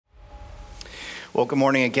Well, good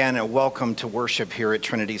morning again, and welcome to worship here at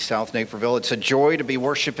Trinity South Naperville. It's a joy to be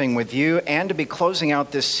worshiping with you and to be closing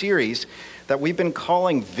out this series that we've been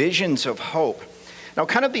calling Visions of Hope. Now,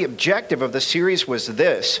 kind of the objective of the series was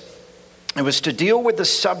this. It was to deal with the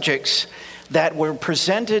subjects that were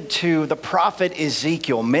presented to the prophet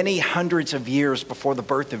Ezekiel many hundreds of years before the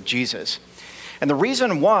birth of Jesus. And the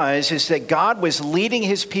reason is that God was leading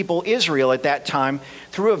his people Israel at that time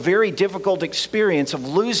through a very difficult experience of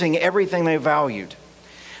losing everything they valued.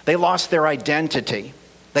 They lost their identity.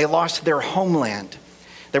 They lost their homeland.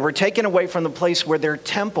 They were taken away from the place where their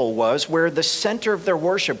temple was, where the center of their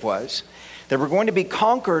worship was. They were going to be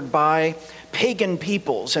conquered by pagan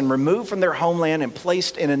peoples and removed from their homeland and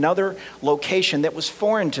placed in another location that was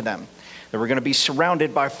foreign to them. They were going to be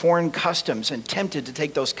surrounded by foreign customs and tempted to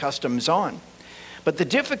take those customs on. But the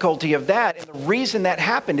difficulty of that, and the reason that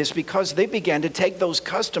happened, is because they began to take those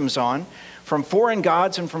customs on from foreign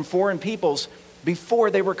gods and from foreign peoples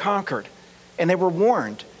before they were conquered. And they were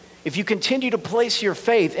warned, if you continue to place your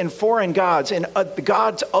faith in foreign gods and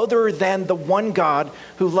gods other than the one God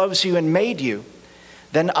who loves you and made you,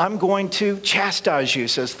 then I'm going to chastise you,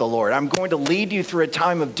 says the Lord. I'm going to lead you through a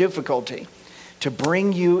time of difficulty to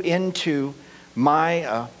bring you into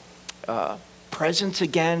my presence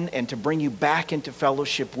again and to bring you back into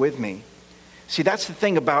fellowship with me. See, that's the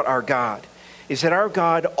thing about our God, is that our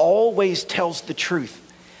God always tells the truth.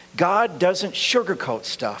 God doesn't sugarcoat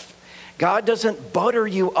stuff. God doesn't butter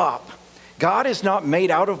you up. God is not made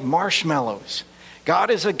out of marshmallows. God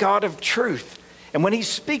is a God of truth. And when he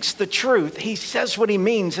speaks the truth, he says what he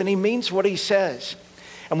means, and he means what he says.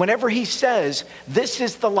 And whenever he says, this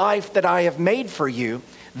is the life that I have made for you,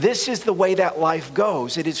 this is the way that life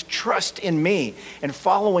goes. It is trust in me and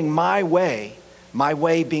following my way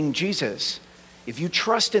being Jesus. If you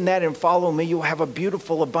trust in that and follow me, you'll have a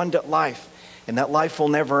beautiful, abundant life, and that life will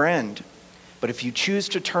never end. But if you choose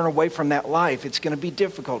to turn away from that life, it's going to be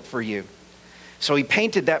difficult for you. So he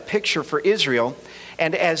painted that picture for Israel,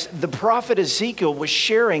 and as the prophet Ezekiel was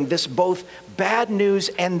sharing this both bad news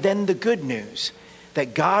and then the good news,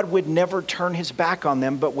 that God would never turn his back on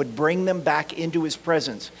them, but would bring them back into his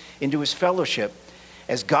presence, into his fellowship.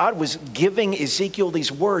 As God was giving Ezekiel these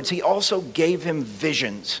words, he also gave him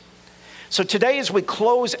visions. So today, as we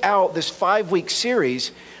close out this 5-week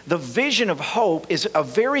series, the vision of hope is a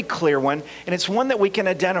very clear one, and it's one that we can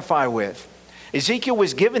identify with. Ezekiel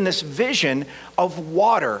was given this vision of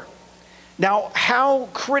water. Now, how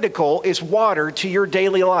critical is water to your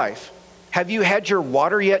daily life? Have you had your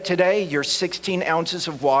water yet today, your 16 ounces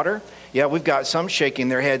of water? Yeah, we've got some shaking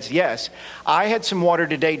their heads, yes. I had some water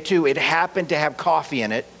today too. It happened to have coffee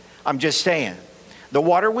in it. I'm just saying. The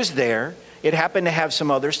water was there. It happened to have some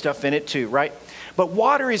other stuff in it too, right? But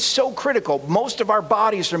water is so critical. Most of our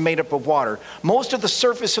bodies are made up of water. Most of the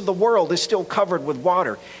surface of the world is still covered with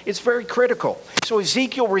water. It's very critical. So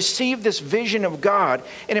Ezekiel received this vision of God,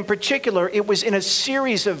 and in particular, it was in a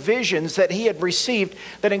series of visions that he had received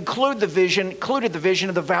that included the vision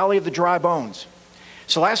of the valley of the dry bones.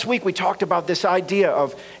 So last week we talked about this idea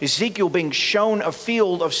of Ezekiel being shown a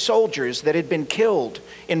field of soldiers that had been killed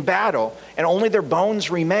in battle, and only their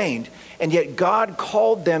bones remained. And yet God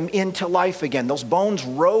called them into life again. Those bones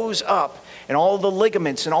rose up, and all the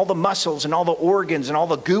ligaments and all the muscles and all the organs and all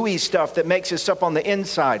the gooey stuff that makes us up on the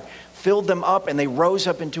inside filled them up, and they rose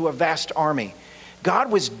up into a vast army.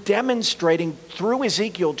 God was demonstrating through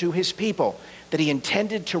Ezekiel to his people that he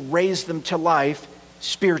intended to raise them to life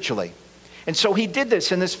spiritually. And so he did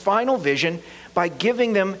this in this final vision by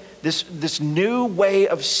giving them this new way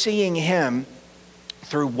of seeing him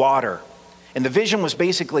through water. And the vision was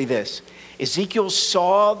basically this. Ezekiel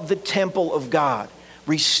saw the temple of God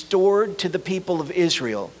restored to the people of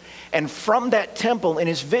Israel. And from that temple, in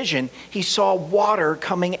his vision, he saw water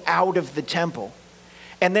coming out of the temple.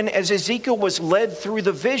 And then as Ezekiel was led through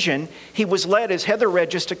the vision, he was led, as Heather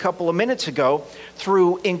read just a couple of minutes ago,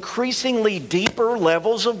 through increasingly deeper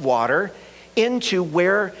levels of water into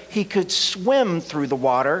where he could swim through the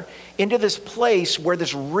water into this place where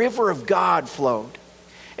this river of God flowed.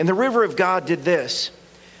 And the river of God did this.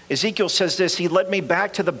 Ezekiel says this, he led me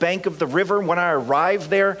back to the bank of the river. When I arrived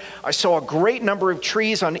there, I saw a great number of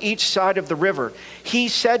trees on each side of the river. He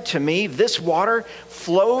said to me, this water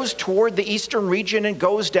flows toward the eastern region and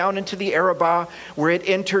goes down into the Arabah, where it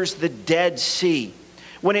enters the Dead Sea.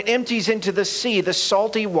 When it empties into the sea, the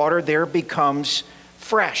salty water there becomes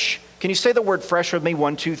fresh. Can you say the word fresh with me?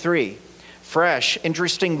 1, 2, 3. Fresh,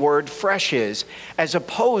 interesting word fresh is, as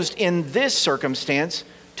opposed in this circumstance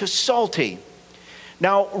to salty.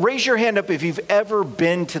 Now, raise your hand up if you've ever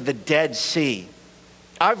been to the Dead Sea.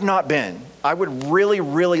 I've not been. I would really,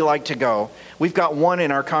 really like to go. We've got one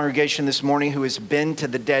in our congregation this morning who has been to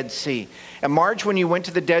the Dead Sea. And Marge, when you went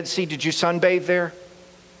to the Dead Sea, did you sunbathe there?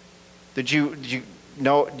 Did you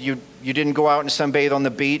no, you didn't go out and sunbathe on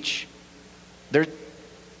the beach? There,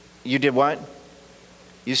 you did what?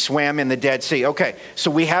 You swam in the Dead Sea. Okay,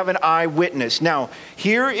 so we have an eyewitness. Now,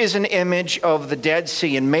 here is an image of the Dead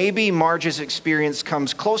Sea, and maybe Marge's experience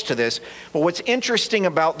comes close to this. But what's interesting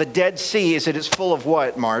about the Dead Sea is that it's full of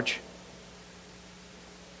what, Marge?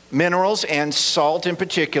 Minerals and salt in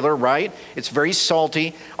particular, right? It's very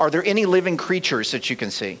salty. Are there any living creatures that you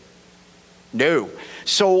can see? No.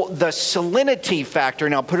 So the salinity factor,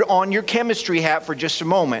 now put it on your chemistry hat for just a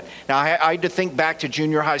moment. Now I had to think back to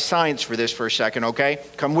junior high science for this for a second, okay?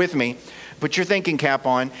 Come with me. Put your thinking cap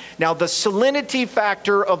on. Now the salinity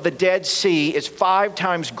factor of the Dead Sea is 5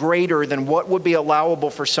 times greater than what would be allowable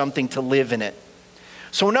for something to live in it.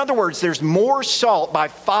 So in other words, there's more salt by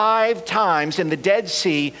 5 times in the Dead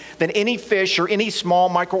Sea than any fish or any small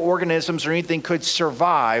microorganisms or anything could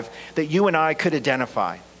survive that you and I could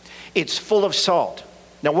identify. It's full of salt.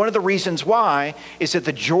 Now, one of the reasons why is that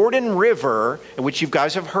the Jordan River, which you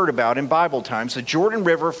guys have heard about in Bible times, the Jordan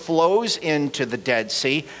River flows into the Dead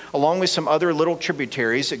Sea, along with some other little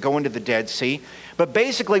tributaries that go into the Dead Sea. But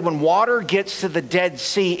basically, when water gets to the Dead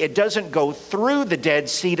Sea, it doesn't go through the Dead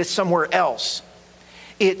Sea to somewhere else.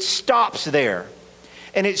 It stops there.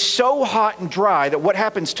 And it's so hot and dry that what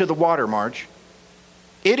happens to the water, Marge?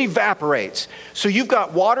 It evaporates. So you've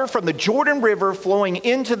got water from the Jordan River flowing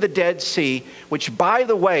into the Dead Sea, which, by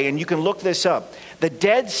the way, and you can look this up, the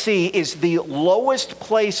Dead Sea is the lowest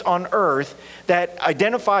place on earth that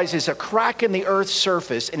identifies as a crack in the earth's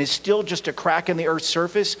surface and is still just a crack in the earth's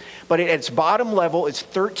surface, but at its bottom level, it's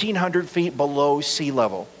 1,300 feet below sea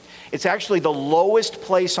level. It's actually the lowest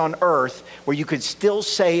place on earth where you could still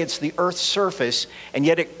say it's the earth's surface, and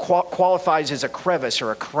yet it qualifies as a crevice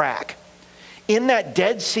or a crack. In that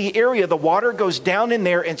Dead Sea area, the water goes down in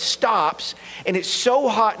there and stops, and it's so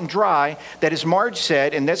hot and dry that, as Marge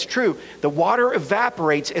said, and that's true, the water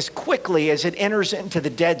evaporates as quickly as it enters into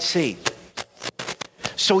the Dead Sea.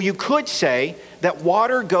 So you could say that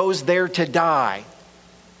water goes there to die.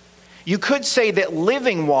 You could say that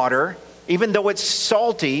living water, even though it's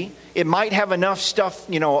salty, it might have enough stuff,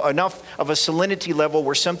 enough of a salinity level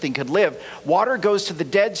where something could live. Water goes to the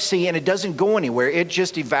Dead Sea and it doesn't go anywhere. It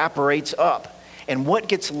just evaporates up. And what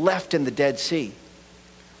gets left in the Dead Sea?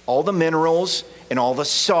 All the minerals and all the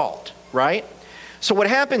salt, right? So what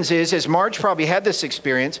happens is, as Marge probably had this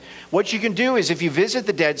experience, what you can do is if you visit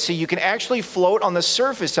the Dead Sea, you can actually float on the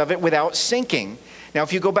surface of it without sinking. Now,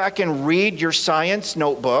 if you go back and read your science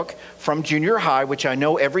notebook from junior high, which I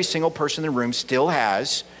know every single person in the room still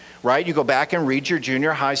has, right? You go back and read your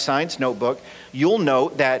junior high science notebook, you'll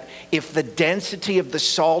note that if the density of the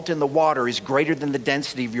salt in the water is greater than the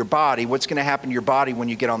density of your body, what's going to happen to your body when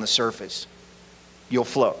you get on the surface? You'll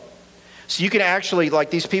float. So you can actually,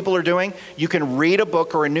 like these people are doing, you can read a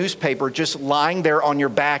book or a newspaper just lying there on your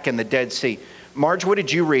back in the Dead Sea. Marge, what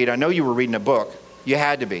did you read? I know you were reading a book. You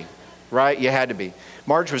had to be, right? You had to be.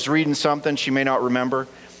 Marge was reading something she may not remember,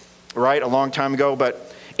 right, a long time ago,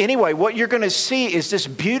 but anyway, what you're going to see is this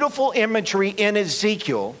beautiful imagery in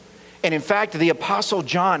Ezekiel. And in fact, the Apostle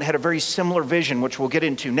John had a very similar vision, which we'll get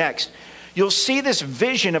into next. You'll see this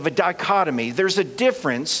vision of a dichotomy. There's a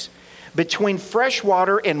difference between fresh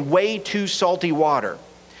water and way too salty water.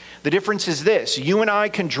 The difference is this. You and I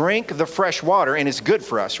can drink the fresh water, and it's good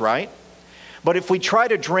for us, right? But if we try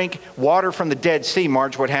to drink water from the Dead Sea,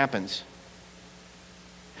 Marge, what happens?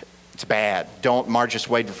 It's bad. Marge, just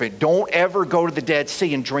wait for it. Don't ever go to the Dead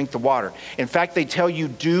Sea and drink the water. In fact, they tell you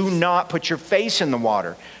do not put your face in the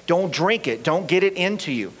water. Don't drink it. Don't get it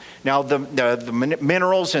into you. Now, the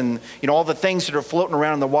minerals and all the things that are floating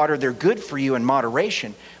around in the water, they're good for you in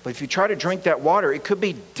moderation. But if you try to drink that water, it could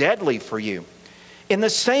be deadly for you. In the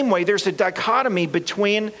same way, there's a dichotomy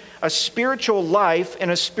between a spiritual life and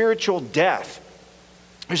a spiritual death.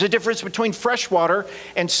 There's a difference between fresh water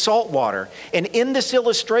and salt water. And in this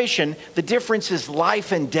illustration, the difference is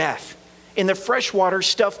life and death. In the fresh water,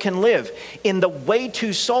 stuff can live. In the way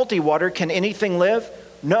too salty water, can anything live?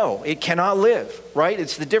 No, it cannot live, right?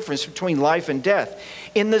 It's the difference between life and death.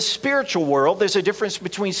 In the spiritual world, there's a difference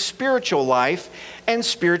between spiritual life and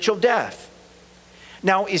spiritual death.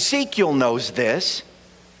 Now, Ezekiel knows this,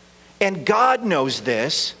 and God knows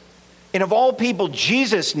this. And of all people,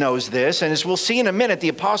 Jesus knows this, and as we'll see in a minute, the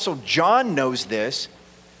Apostle John knows this,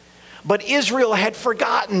 but Israel had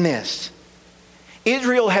forgotten this.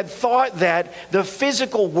 Israel had thought that the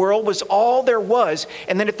physical world was all there was,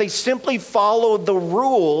 and that if they simply followed the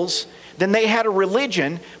rules, then they had a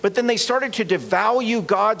religion, but then they started to devalue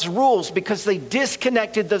God's rules because they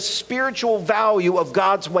disconnected the spiritual value of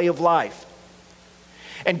God's way of life.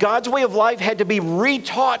 And God's way of life had to be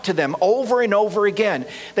retaught to them over and over again.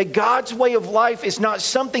 That God's way of life is not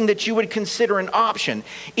something that you would consider an option.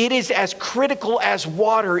 It is as critical as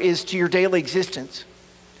water is to your daily existence.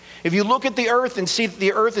 If you look at the earth and see that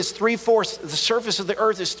the earth is the surface of the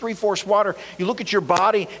earth is 3/4 water, you look at your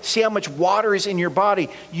body, see how much water is in your body,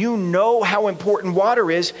 you know how important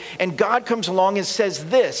water is, and God comes along and says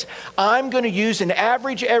this: I'm going to use an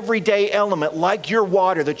average everyday element like your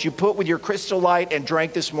water that you put with your Crystal Light and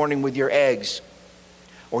drank this morning with your eggs,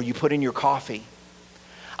 or you put in your coffee.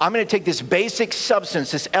 I'm going to take this basic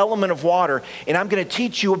substance, this element of water, and I'm going to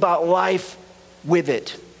teach you about life with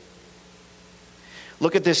it.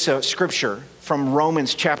 Look at this scripture from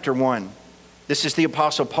Romans chapter 1. This is the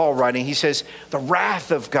Apostle Paul writing. He says, the wrath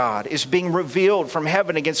of God is being revealed from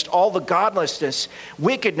heaven against all the godlessness,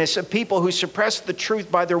 wickedness of people who suppress the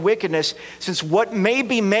truth by their wickedness, since what may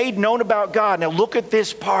be made known about God. Now look at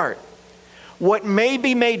this part. What may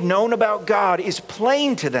be made known about God is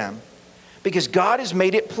plain to them, because God has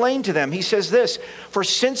made it plain to them. He says this: for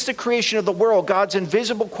since the creation of the world, God's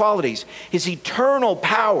invisible qualities, his eternal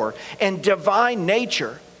power and divine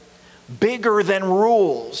nature, bigger than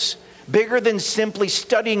rules, bigger than simply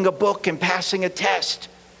studying a book and passing a test.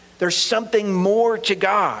 There's something more to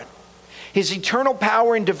God. His eternal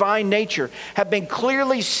power and divine nature have been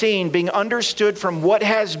clearly seen, being understood from what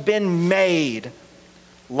has been made,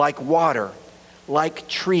 like water, like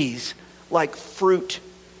trees, like fruit,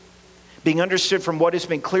 being understood from what has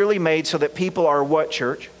been clearly made, so that people are what,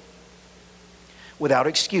 church? Without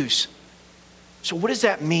excuse. So what does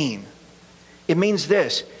that mean? It means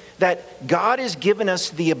this: that God has given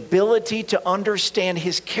us the ability to understand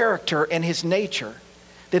his character and his nature.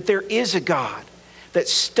 That there is a God. That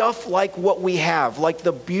stuff like what we have, like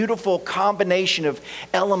the beautiful combination of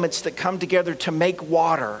elements that come together to make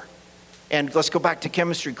water. And let's go back to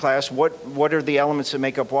chemistry class. What are the elements that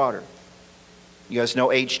make up water? You guys know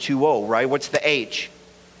H2O, right? What's the H?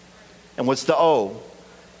 And what's the O?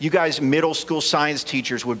 You guys, middle school science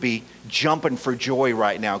teachers, would be jumping for joy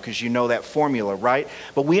right now because you know that formula, right?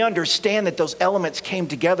 But we understand that those elements came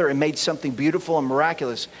together and made something beautiful and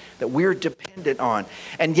miraculous that we're dependent on.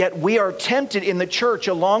 And yet we are tempted in the church,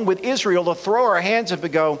 along with Israel, to throw our hands up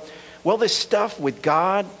and go, well, this stuff with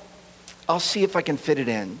God, I'll see if I can fit it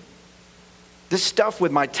in. This stuff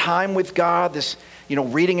with my time with God, this,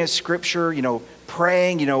 reading his scripture,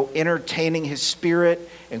 praying, entertaining his spirit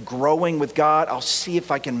and growing with God, I'll see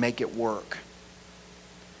if I can make it work.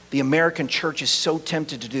 The American church is so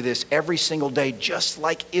tempted to do this every single day, just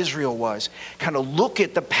like Israel was. Kind of look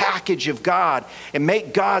at the package of God and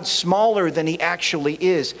make God smaller than he actually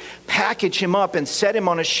is. Package him up and set him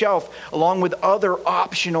on a shelf along with other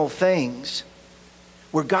optional things.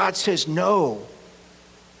 Where God says, no,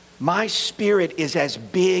 my spirit is as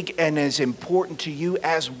big and as important to you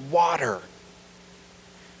as water.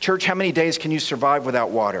 Church, how many days can you survive without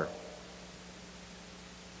water?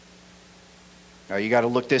 Now, you got to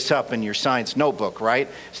look this up in your science notebook, right?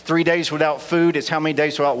 It's 3 days without food. It's how many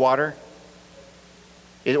days without water?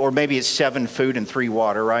 Or maybe it's 7 food and 3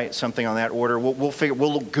 water, right? Something on that order.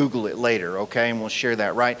 We'll Google it later, okay? And we'll share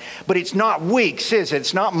that, right? But it's not weeks, is it?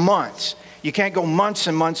 It's not months. You can't go months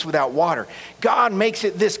and months without water. God makes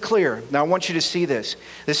it this clear. Now I want you to see this.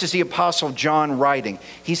 This is the Apostle John writing.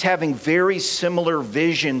 He's having very similar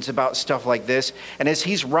visions about stuff like this. And as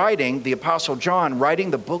he's writing, the Apostle John, writing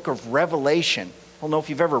the book of Revelation. I don't know if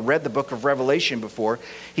you've ever read the book of Revelation before.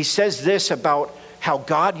 He says this about how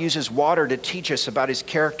God uses water to teach us about his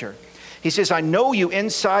character. He says, I know you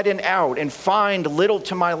inside and out and find little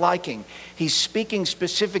to my liking. He's speaking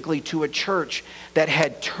specifically to a church that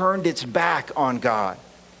had turned its back on God.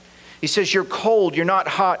 He says, you're cold, you're not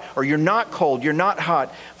hot, or you're not cold, you're not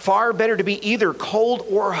hot. Far better to be either cold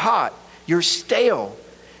or hot. You're stale,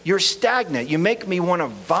 you're stagnant, you make me want to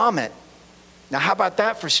vomit. Now, how about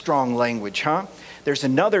that for strong language, huh? There's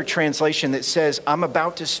another translation that says, I'm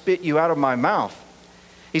about to spit you out of my mouth.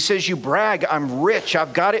 He says, you brag, I'm rich,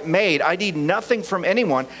 I've got it made, I need nothing from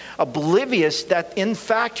anyone, oblivious that in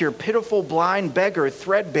fact you're pitiful, blind, beggar,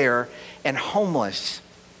 threadbare, and homeless.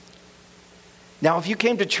 Now, if you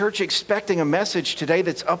came to church expecting a message today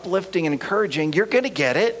that's uplifting and encouraging, you're going to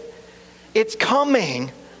get it. It's coming,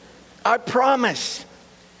 I promise.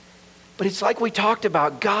 But it's like we talked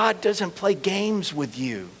about, God doesn't play games with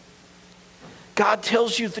you. God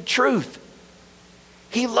tells you the truth.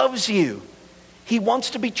 He loves you. He wants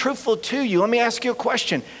to be truthful to you. Let me ask you a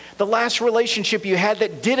question. The last relationship you had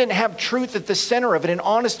that didn't have truth at the center of it and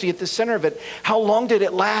honesty at the center of it, how long did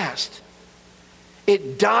it last?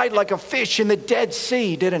 It died like a fish in the Dead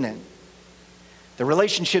Sea, didn't it? The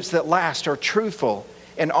relationships that last are truthful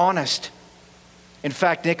and honest. In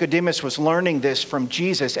fact, Nicodemus was learning this from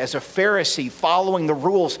Jesus as a Pharisee, following the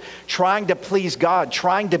rules, trying to please God,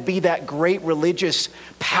 trying to be that great religious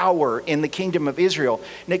power in the kingdom of Israel.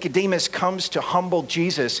 Nicodemus comes to humble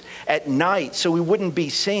Jesus at night so he wouldn't be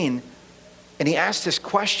seen. And he asks this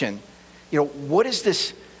question, what is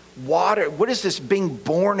this water, what is this being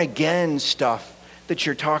born again stuff that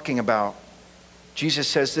you're talking about? Jesus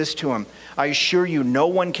says this to him, I assure you, no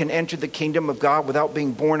one can enter the kingdom of God without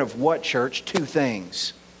being born of what, church? Two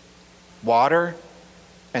things, water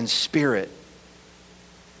and spirit.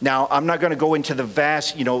 Now, I'm not going to go into the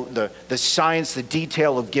vast, the science, the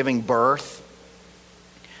detail of giving birth,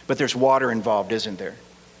 but there's water involved, isn't there?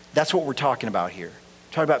 That's what we're talking about here.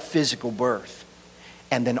 We're talking about physical birth.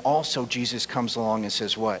 And then also Jesus comes along and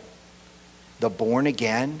says what? The born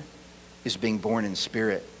again is being born in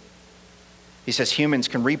spirit. He says humans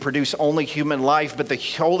can reproduce only human life, but the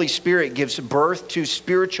Holy Spirit gives birth to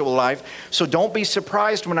spiritual life. So don't be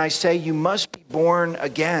surprised when I say you must be born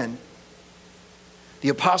again. The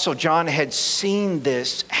Apostle John had seen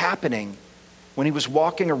this happening when he was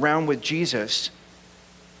walking around with Jesus.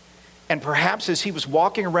 And perhaps as he was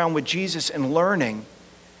walking around with Jesus and learning,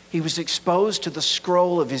 he was exposed to the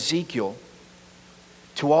scroll of Ezekiel,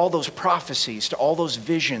 to all those prophecies, to all those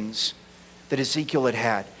visions that Ezekiel had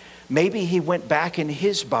had. Maybe he went back in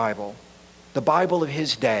his Bible, the Bible of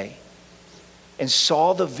his day, and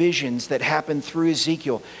saw the visions that happened through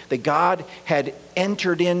Ezekiel, that God had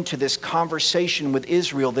entered into this conversation with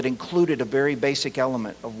Israel that included a very basic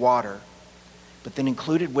element of water, but then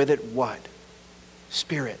included with it what?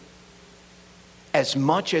 Spirit. As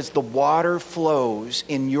much as the water flows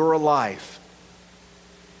in your life,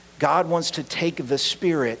 God wants to take the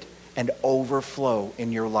Spirit and overflow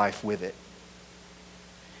in your life with it.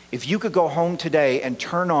 If you could go home today and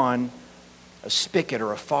turn on a spigot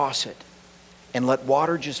or a faucet and let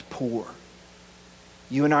water just pour,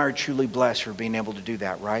 you and I are truly blessed for being able to do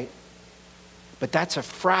that, right? But that's a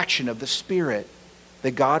fraction of the Spirit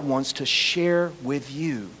that God wants to share with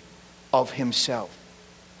you of Himself.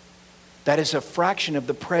 That is a fraction of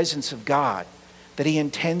the presence of God that He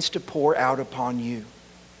intends to pour out upon you.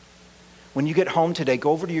 When you get home today,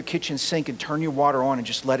 go over to your kitchen sink and turn your water on and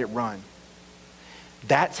just let it run.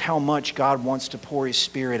 That's how much God wants to pour His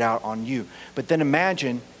Spirit out on you. But then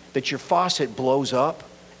imagine that your faucet blows up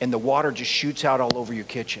and the water just shoots out all over your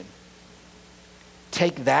kitchen.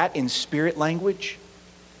 Take that in spirit language.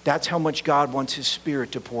 That's how much God wants His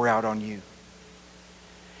Spirit to pour out on you.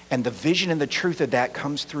 And the vision and the truth of that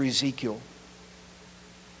comes through Ezekiel.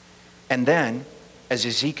 And then, as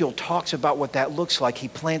Ezekiel talks about what that looks like, he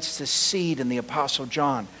plants the seed in the Apostle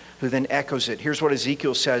John, who then echoes it. Here's what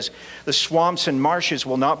Ezekiel says. The swamps and marshes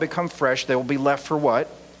will not become fresh. They will be left for what?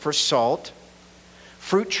 For salt.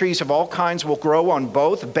 Fruit trees of all kinds will grow on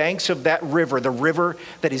both banks of that river, the river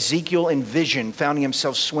that Ezekiel envisioned, finding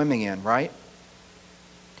himself swimming in, right?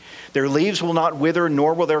 Their leaves will not wither,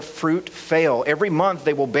 nor will their fruit fail. Every month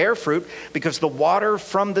they will bear fruit because the water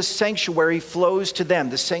from the sanctuary flows to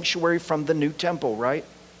them. The sanctuary from the new temple, right?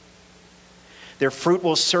 Their fruit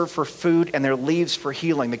will serve for food and their leaves for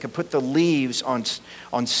healing. They could put the leaves on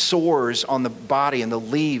sores on the body, and the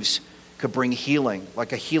leaves could bring healing,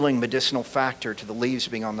 like a healing medicinal factor to the leaves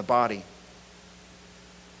being on the body.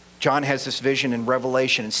 John has this vision in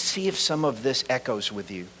Revelation, and see if some of this echoes with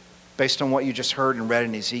you based on what you just heard and read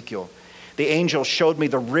in Ezekiel. The angel showed me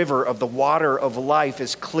the river of the water of life,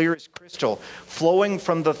 as clear as crystal, flowing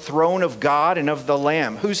from the throne of God and of the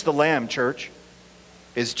Lamb. Who's the Lamb, church?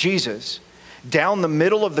 Is Jesus. Down the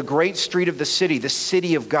middle of the great street of the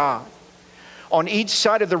city of God. On each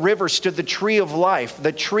side of the river stood the tree of life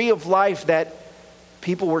that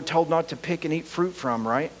people were told not to pick and eat fruit from,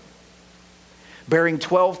 right? Bearing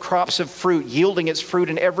 12 crops of fruit, yielding its fruit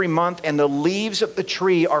in every month, and the leaves of the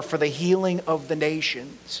tree are for the healing of the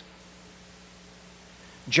nations.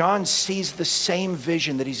 John sees the same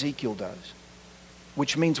vision that Ezekiel does,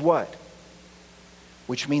 which means what?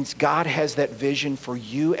 Which means God has that vision for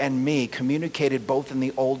you and me, communicated both in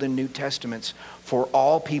the Old and New Testaments, for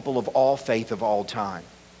all people of all faith of all time.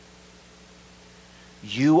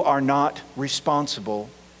 You are not responsible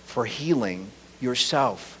for healing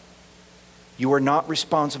yourself. You are not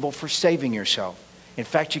responsible for saving yourself. In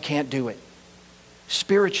fact, you can't do it.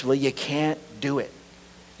 Spiritually, you can't do it.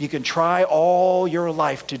 You can try all your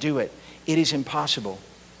life to do it. It is impossible.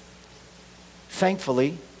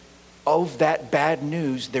 Thankfully, of that bad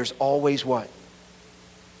news, there's always what?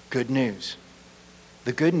 Good news.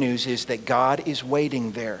 The good news is that God is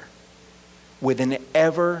waiting there with an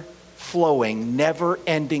ever-flowing,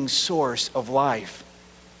 never-ending source of life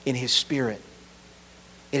in His Spirit.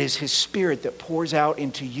 It is His Spirit that pours out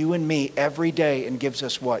into you and me every day and gives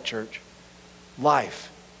us what, church?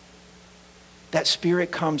 Life. That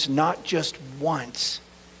Spirit comes not just once,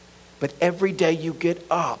 but every day you get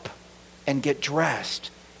up and get dressed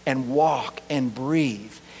and walk and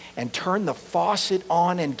breathe and turn the faucet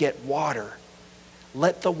on and get water.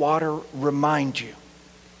 Let the water remind you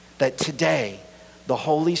that today the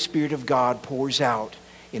Holy Spirit of God pours out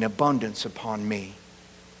in abundance upon me.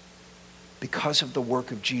 Because of the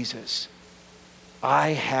work of Jesus,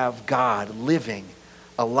 I have God living,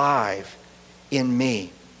 alive in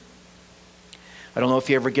me. I don't know if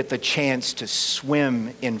you ever get the chance to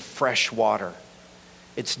swim in fresh water.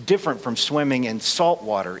 It's different from swimming in salt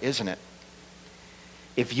water, isn't it?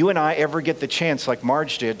 If you and I ever get the chance, like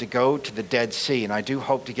Marge did, to go to the Dead Sea, and I do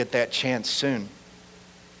hope to get that chance soon,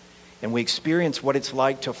 and we experience what it's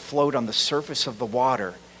like to float on the surface of the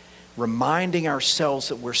water, reminding ourselves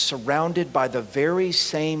that we're surrounded by the very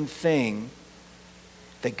same thing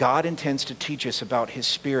that God intends to teach us about His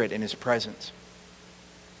Spirit and His presence.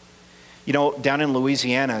 You know, down in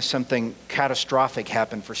Louisiana, something catastrophic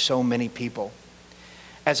happened for so many people.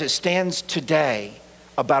 As it stands today,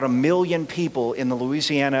 about 1 million people in the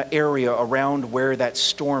Louisiana area around where that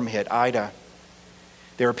storm hit, Ida.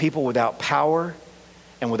 There are people without power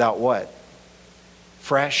and without what?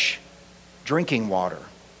 Fresh drinking water.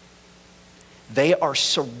 They are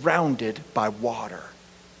surrounded by water.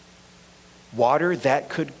 Water that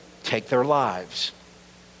could take their lives.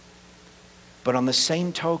 But on the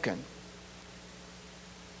same token,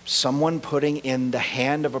 someone putting in the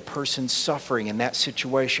hand of a person suffering in that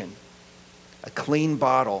situation a clean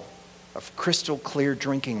bottle of crystal clear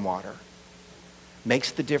drinking water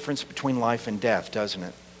makes the difference between life and death, doesn't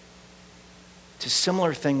it? It's a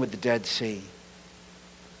similar thing with the Dead Sea.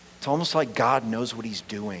 It's almost like God knows what He's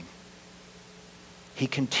doing. He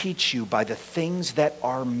can teach you by the things that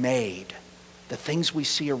are made, the things we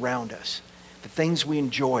see around us, the things we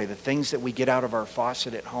enjoy, the things that we get out of our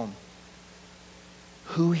faucet at home,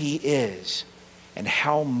 who He is and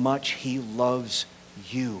how much He loves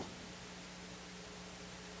you.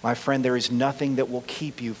 My friend, there is nothing that will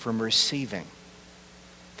keep you from receiving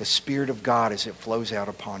the Spirit of God as it flows out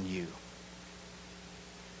upon you.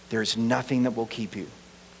 There is nothing that will keep you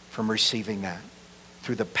from receiving that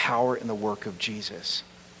through the power and the work of Jesus.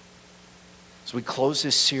 As we close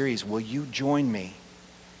this series, will you join me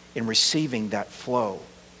in receiving that flow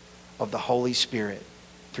of the Holy Spirit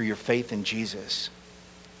through your faith in Jesus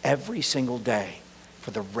every single day for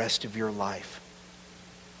the rest of your life?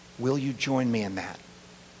 Will you join me in that?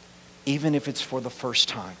 Even if it's for the first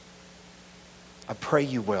time. I pray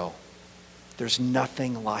you will. There's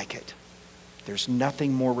nothing like it. There's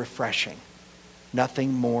nothing more refreshing,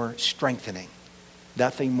 nothing more strengthening,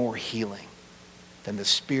 nothing more healing than the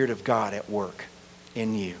Spirit of God at work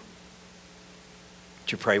in you.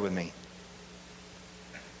 Would you pray with me?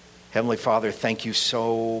 Heavenly Father, thank you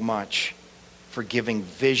so much for giving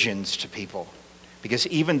visions to people. Because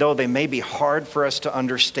even though they may be hard for us to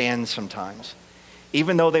understand sometimes,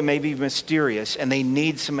 even though they may be mysterious and they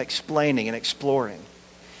need some explaining and exploring,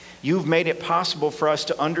 you've made it possible for us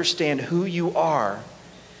to understand who you are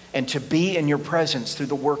and to be in your presence through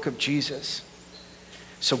the work of Jesus.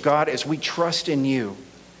 So God, as we trust in you,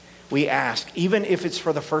 we ask, even if it's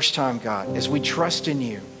for the first time, God, as we trust in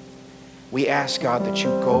you, we ask, God, that you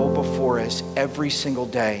go before us every single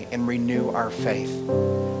day and renew our faith.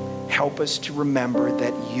 Help us to remember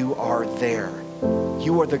that you are there.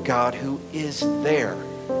 You are the God who is there.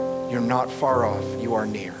 You're not far off. You are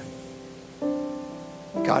near.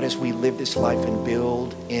 God, as we live this life and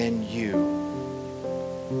build in you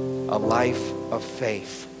a life of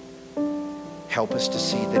faith, help us to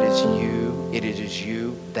see that it is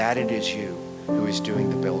you who is doing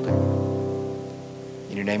the building.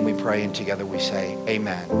 In your name we pray, and together we say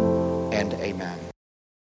amen and amen.